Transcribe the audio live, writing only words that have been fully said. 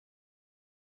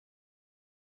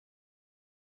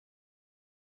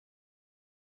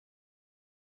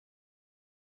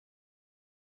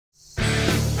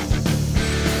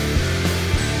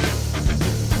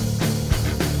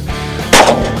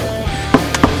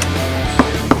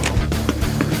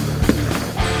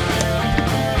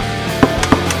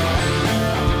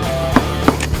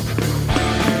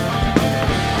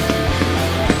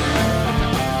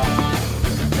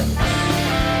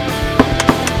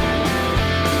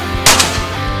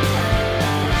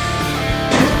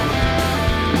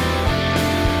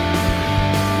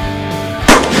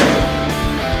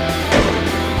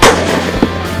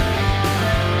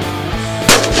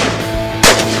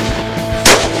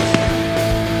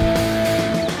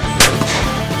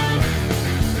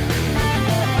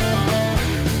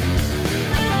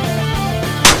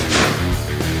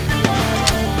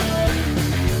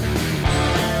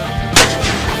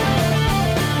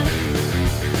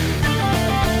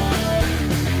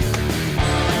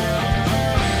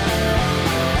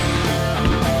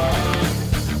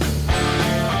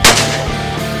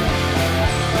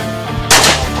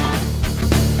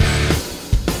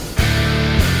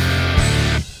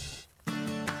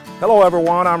Hello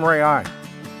everyone, I'm Ray Ine.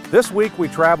 This week we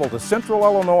travel to Central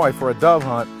Illinois for a dove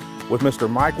hunt with Mr.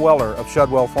 Mike Weller of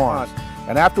Shudwell Farms.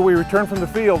 And after we return from the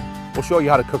field, we'll show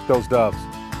you how to cook those doves.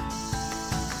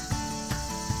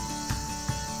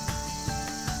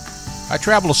 I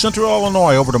travel to Central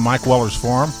Illinois over to Mike Weller's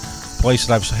farm, a place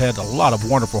that I've had a lot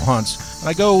of wonderful hunts. And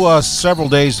I go several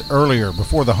days earlier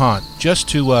before the hunt just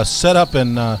to set up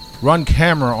and run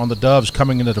camera on the doves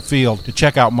coming into the field to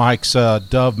check out Mike's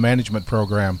dove management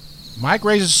program. Mike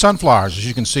raises sunflowers, as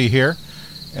you can see here,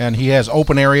 and he has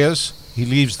open areas. He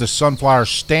leaves the sunflowers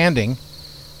standing.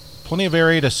 Plenty of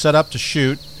area to set up to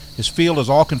shoot. His field is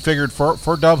all configured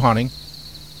for dove hunting.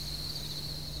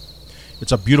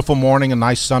 It's a beautiful morning, a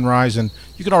nice sunrise, and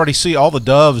you can already see all the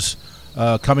doves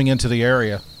coming into the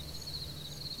area.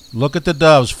 Look at the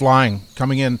doves flying,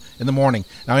 coming in the morning.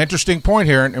 Now, interesting point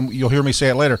here, and you'll hear me say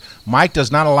it later, Mike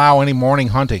does not allow any morning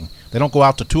hunting. They don't go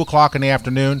out to 2 o'clock in the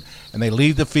afternoon, and they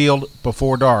leave the field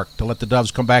before dark to let the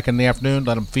doves come back in the afternoon,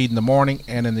 let them feed in the morning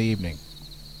and in the evening.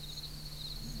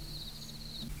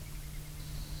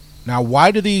 Now,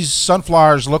 why do these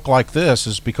sunflowers look like this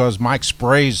is because Mike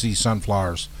sprays these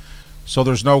sunflowers, so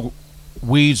there's no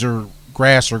weeds or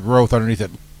grass or growth underneath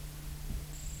it.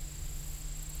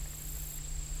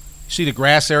 See the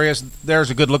grass areas? There's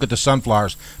a good look at the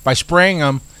sunflowers. By spraying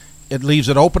them, it leaves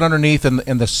it open underneath, and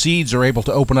the seeds are able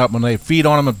to open up. When they feed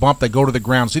on them and bump, they go to the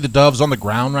ground. See the doves on the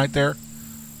ground right there?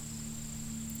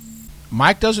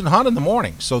 Mike doesn't hunt in the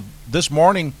morning, so this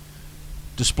morning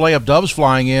display of doves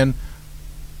flying in,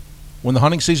 when the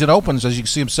hunting season opens, as you can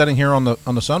see them sitting here on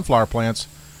the sunflower plants,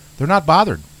 they're not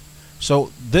bothered.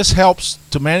 So this helps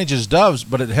to manage his doves,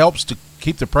 but it helps to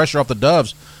keep the pressure off the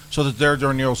doves so that they're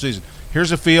during the early season.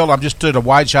 Here's a field. I'm just doing a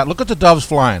wide shot. Look at the doves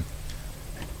flying.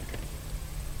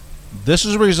 This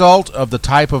is a result of the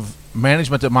type of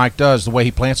management that Mike does. The way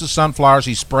he plants his sunflowers,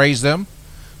 he sprays them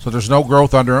so there's no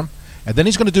growth under them. And then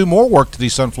he's going to do more work to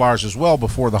these sunflowers as well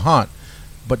before the hunt.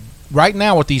 But right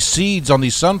now with these seeds on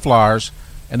these sunflowers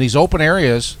and these open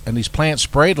areas and these plants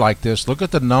sprayed like this, look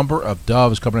at the number of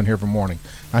doves coming in here for morning.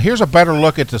 Now here's a better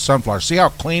look at the sunflowers. See how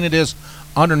clean it is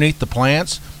underneath the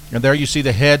plants? And there you see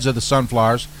the heads of the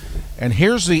sunflowers. And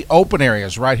here's the open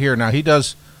areas right here. Now he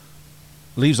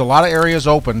leaves a lot of areas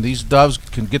open. These doves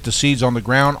can get the seeds on the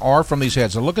ground or from these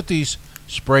heads. So look at these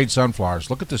sprayed sunflowers.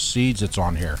 Look at the seeds that's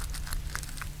on here.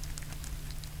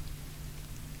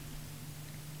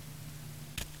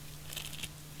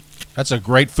 That's a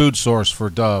great food source for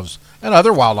doves and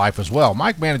other wildlife as well.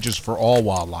 Mike manages for all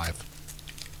wildlife.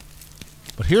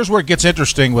 But here's where it gets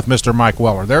interesting with Mr. Mike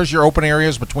Weller. There's your open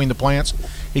areas between the plants.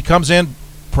 He comes in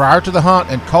prior to the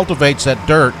hunt and cultivates that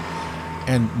dirt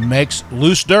and makes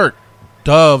loose dirt.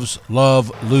 Doves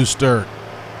love loose dirt.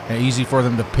 And easy for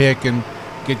them to pick and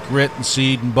get grit and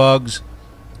seed and bugs.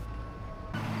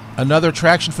 Another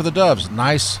attraction for the doves,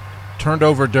 nice turned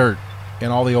over dirt in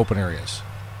all the open areas.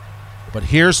 But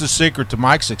here's the secret to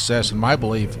Mike's success, in my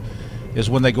belief, is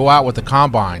when they go out with the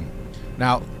combine.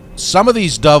 Now, some of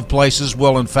these dove places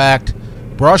will, in fact,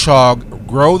 brush hog,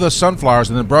 grow the sunflowers,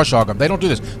 and then brush hog them. They don't do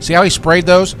this. See how he sprayed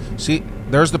those? See,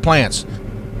 there's the plants.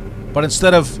 But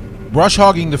instead of brush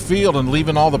hogging the field and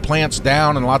leaving all the plants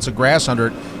down and lots of grass under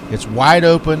it, it's wide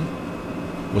open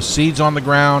with seeds on the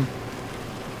ground.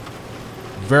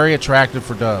 Very attractive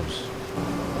for doves.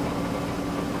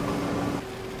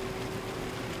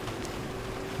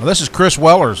 Well, this is Chris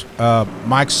Weller's,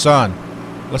 Mike's son.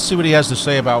 Let's see what he has to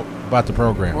say about the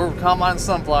program. We're combining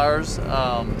sunflowers.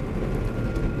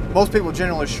 Most people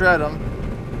generally shred them.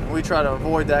 We try to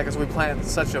avoid that because we plant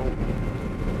such a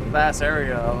vast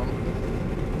area of them.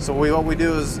 So what we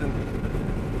do is,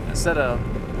 instead of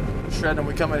shredding them,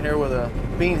 we come in here with a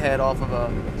bean head off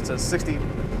of it's a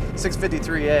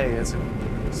 653A.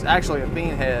 It's actually a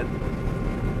bean head.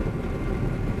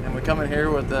 And we come in here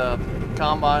with the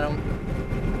combine them.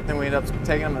 Then we end up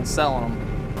taking them and selling them.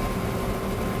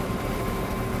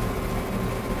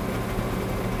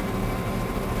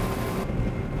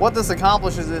 What this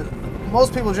accomplishes is,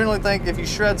 most people generally think if you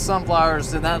shred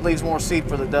sunflowers, then that leaves more seed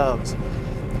for the doves.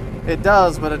 It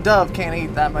does, but a dove can't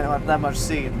eat that much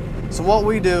seed. So what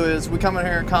we do is we come in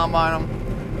here and combine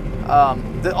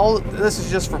them. This is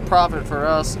just for profit for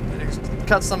us. It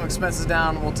cuts some expenses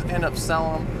down, and we'll end up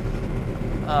selling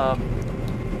them.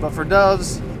 But for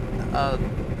doves, a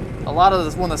lot of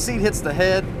this, when the seed hits the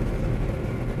head,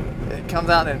 it comes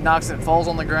out and it knocks it and falls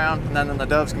on the ground, and then the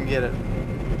doves can get it.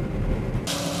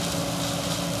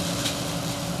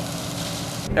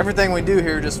 Everything we do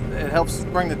here it helps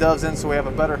bring the doves in so we have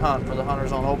a better hunt for the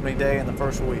hunters on opening day in the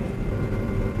first week.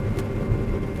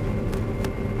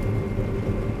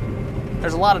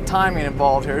 there's a lot of timing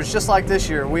involved here. It's just like this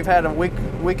year. We've had a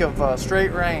week of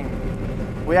straight rain.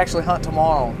 We actually hunt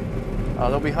tomorrow.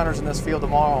 There'll be hunters in this field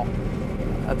tomorrow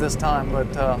at this time, but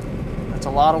it's a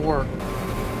lot of work.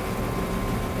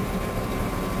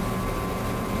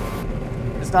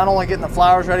 It's not only getting the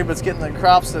flowers ready, but it's getting the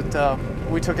crops that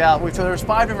we took out. There's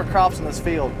 5 different crops in this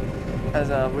field.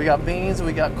 We got beans,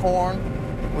 we got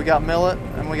corn, we got millet,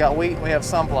 and we got wheat, and we have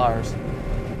sunflowers.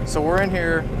 So we're in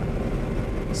here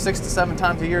 6 to 7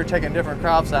 times a year taking different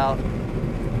crops out,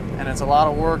 and it's a lot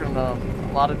of work and a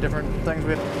lot of different things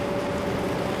we have.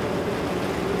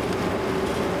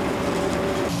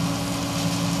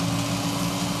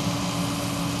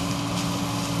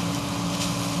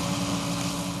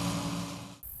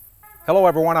 Hello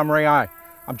everyone, I'm Ray I.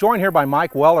 I'm joined here by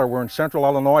Mike Weller. We're in central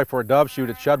Illinois for a dove shoot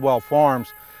at Shudwell Farms.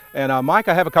 And Mike,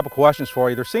 I have a couple questions for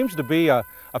you. There seems to be a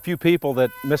few people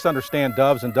that misunderstand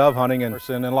doves and dove hunting, and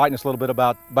enlighten us a little bit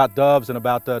about doves and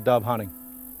about dove hunting.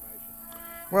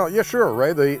 Well, yeah, sure,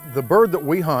 Ray. The bird that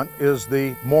we hunt is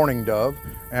the mourning dove,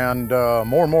 and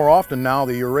more often now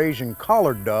the Eurasian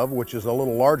collared dove, which is a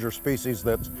little larger species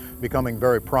that's becoming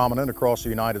very prominent across the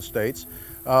United States.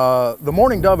 The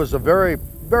mourning dove is a very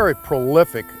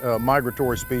prolific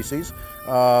migratory species,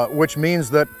 which means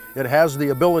that it has the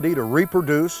ability to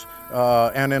reproduce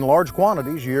and in large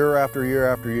quantities year after year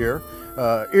after year,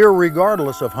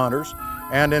 irregardless of hunters.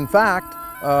 And in fact,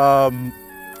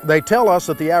 they tell us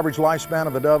that the average lifespan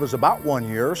of a dove is about 1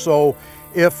 year. So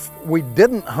if we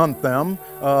didn't hunt them,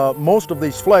 most of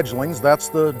these fledglings, that's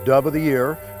the dove of the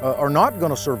year, are not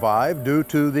going to survive due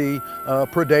to the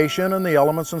predation and the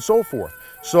elements and so forth.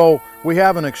 So we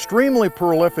have an extremely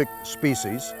prolific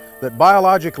species that,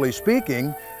 biologically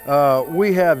speaking,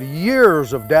 we have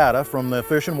years of data from the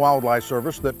Fish and Wildlife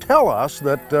Service that tell us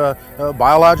that,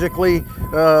 biologically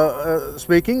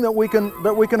speaking, that we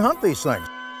can hunt these things.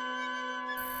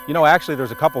 You know, actually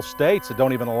there's a couple states that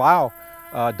don't even allow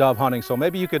dove hunting, so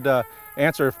maybe you could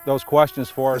answer those questions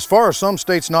for us. As far as some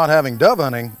states not having dove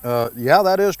hunting, yeah,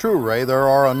 that is true, Ray. There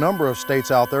are a number of states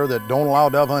out there that don't allow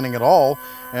dove hunting at all,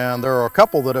 and there are a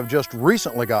couple that have just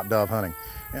recently got dove hunting.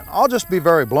 And I'll just be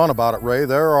very blunt about it, Ray.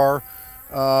 There are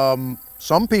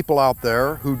some people out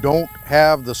there who don't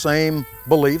have the same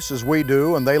beliefs as we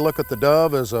do, and they look at the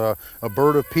dove as a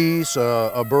bird of peace,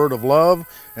 a bird of love.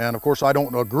 And of course I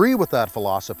don't agree with that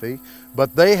philosophy,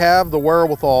 but they have the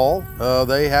wherewithal,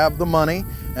 they have the money,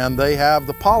 and they have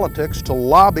the politics to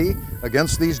lobby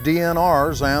against these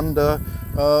DNRs and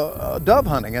dove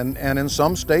hunting. And in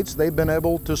some states they've been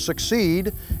able to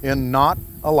succeed in not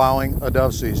allowing a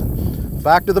dove season.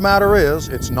 Fact of the matter is,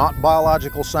 it's not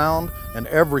biological sound, and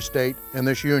every state in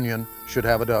this union should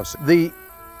have a dove season. The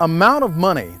amount of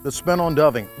money that's spent on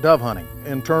dove hunting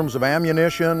in terms of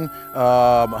ammunition,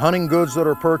 hunting goods that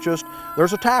are purchased,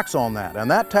 there's a tax on that, and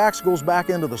that tax goes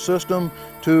back into the system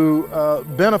to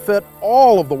benefit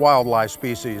all of the wildlife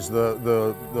species,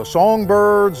 the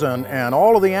songbirds and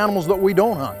all of the animals that we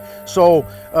don't hunt. So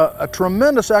a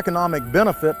tremendous economic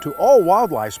benefit to all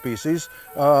wildlife species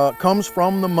comes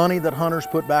from the money that hunters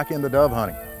put back into dove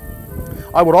hunting.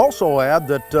 I would also add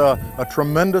that a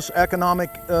tremendous economic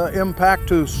impact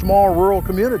to small rural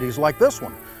communities like this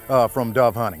one from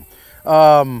dove hunting.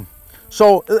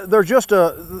 So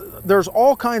there's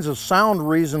all kinds of sound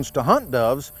reasons to hunt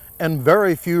doves and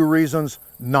very few reasons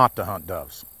not to hunt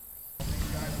doves.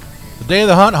 The day of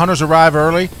the hunt, hunters arrive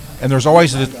early, and there's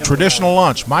always the traditional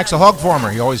lunch. Mike's a hog farmer.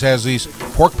 He always has these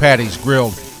pork patties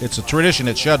grilled. It's a tradition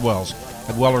at Shudwell's,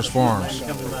 at Weller's Farms.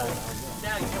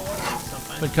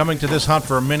 Been coming to this hunt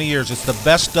for many years. It's the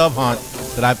best dove hunt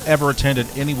that I've ever attended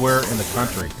anywhere in the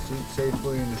country.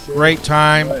 Great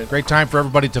time for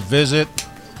everybody to visit,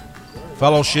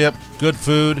 fellowship, good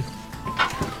food.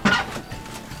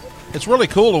 It's really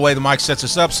cool the way the Mike sets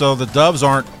this up so the doves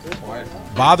aren't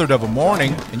bothered of a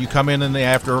morning, and you come in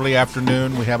the early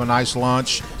afternoon, we have a nice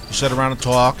lunch, you sit around and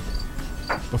talk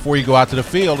before you go out to the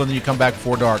field, and then you come back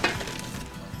before dark.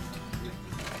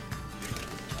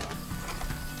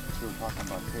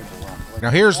 Now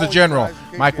here's the general,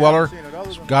 Mike Weller.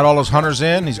 He's got all his hunters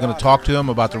in. He's going to talk to them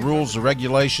about the rules, the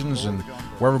regulations, and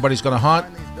where everybody's going to hunt.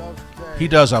 He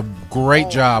does a great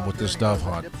job with this dove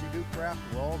hunt.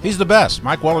 He's the best.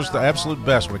 Mike Weller's the absolute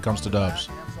best when it comes to doves.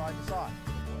 Okay, so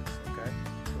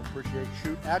appreciate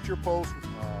shoot at your post,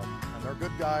 and they're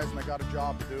good guys and they got a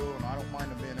job to do, and I don't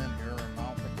mind them being in here, and I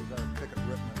don't think we've got a ticket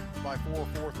written by 4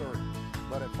 or 4:30.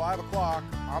 But at 5 o'clock,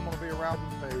 I'm going to be around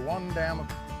and pay one damn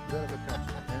bit of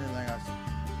attention to anything I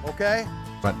see. Okay?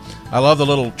 But I love the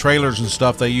little trailers and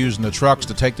stuff they use in the trucks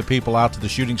to take the people out to the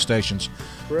shooting stations.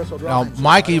 Now,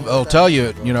 Mikey will tell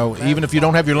you, you know, even if you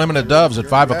don't have your limited doves at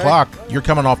 5 o'clock, you're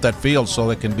coming off that field so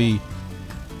they can be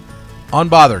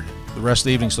unbothered the rest of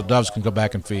the evening so doves can go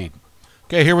back and feed.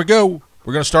 Okay, here we go.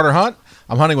 We're going to start our hunt.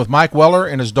 I'm hunting with Mike Weller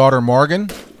and his daughter Morgan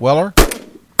Weller.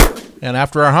 And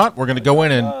after our hunt, we're going to go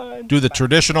in and do the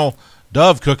traditional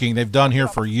dove cooking they've done here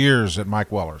for years at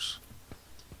Mike Weller's.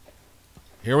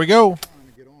 Here we go.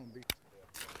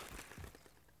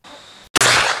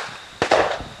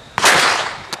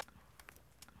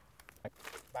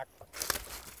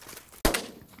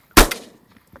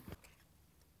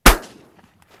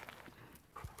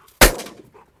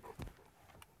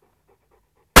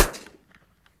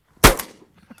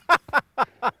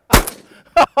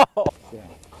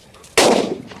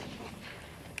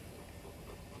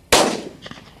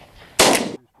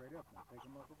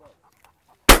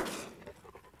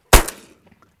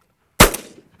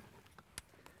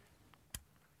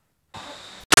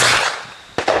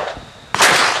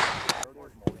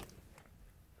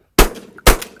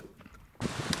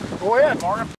 Go ahead,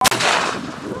 Morgan. Oh,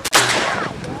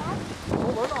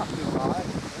 they're not too high.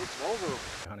 Those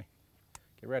are... Honey,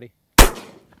 get ready.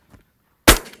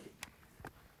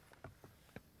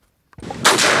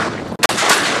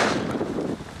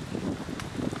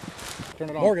 Turn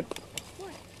it on. Morgan.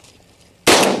 I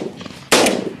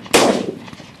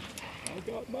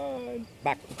got mine.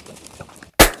 Back.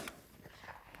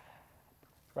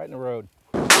 Right in the road.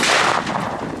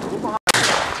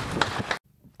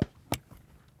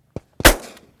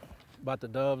 About the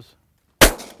doves.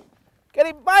 Get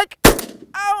him, Mike!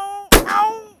 Ow!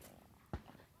 Ow!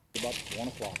 About 1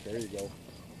 o'clock. There you go.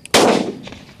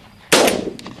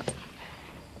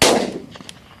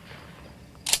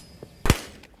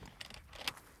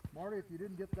 Marty, if you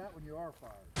didn't get that one, you are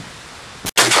fired.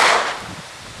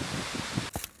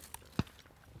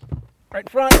 Right in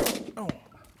front. Oh,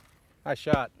 nice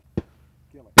shot.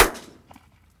 Kill it.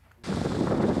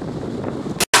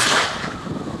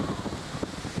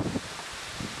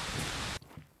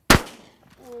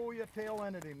 Oh, you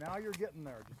tail-ended him. Now you're getting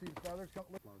there. Did you see the feathers come?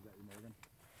 Look at you, Morgan.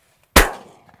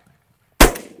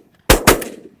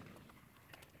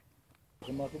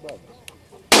 Some muck above us.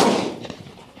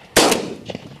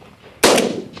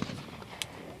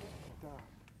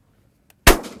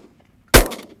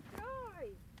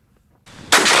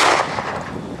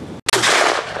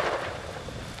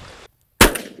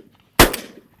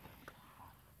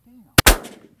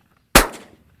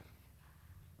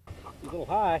 He's a little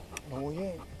high. Oh,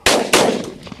 yeah.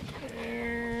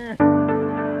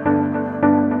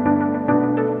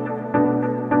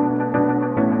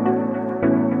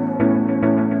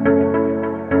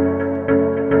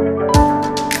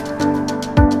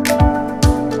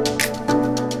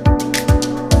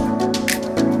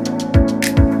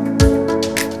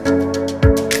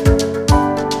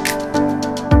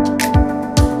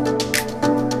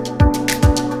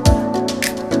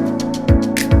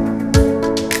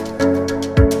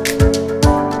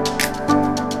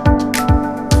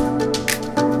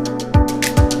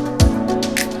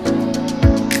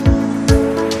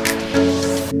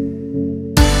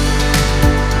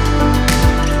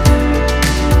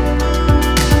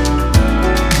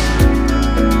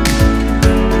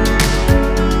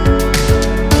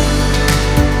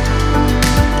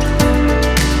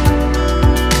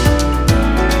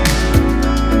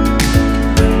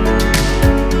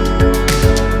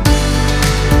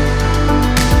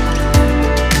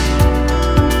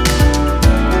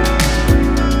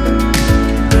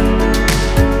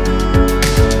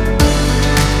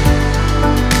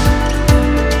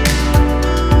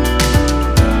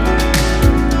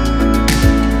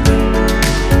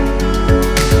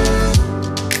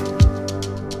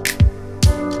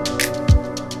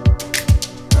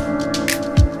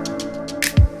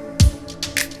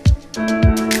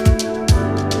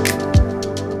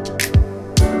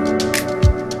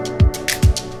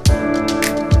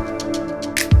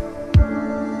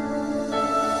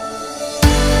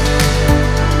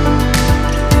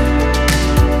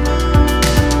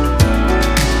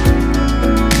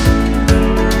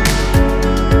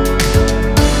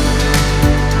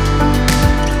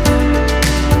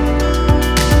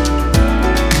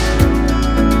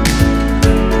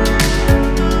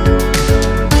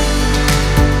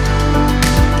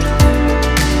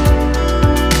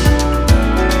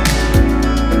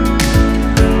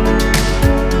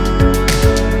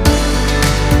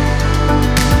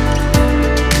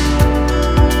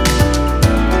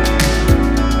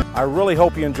 I really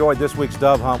hope you enjoyed this week's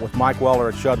dove hunt with Mike Weller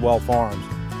at Shudwell Farms.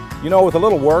 You know, with a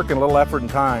little work and a little effort and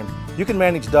time, you can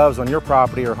manage doves on your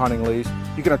property or hunting lease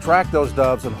you can attract those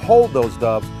doves and hold those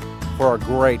doves for a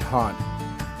great hunt.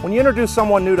 When you introduce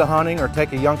someone new to hunting or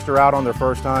take a youngster out on their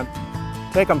first hunt,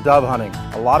 take them dove hunting.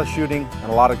 A lot of shooting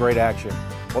and a lot of great action.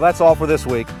 Well, that's all for this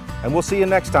week, and we'll see you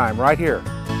next time right here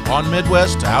on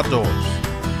Midwest Outdoors.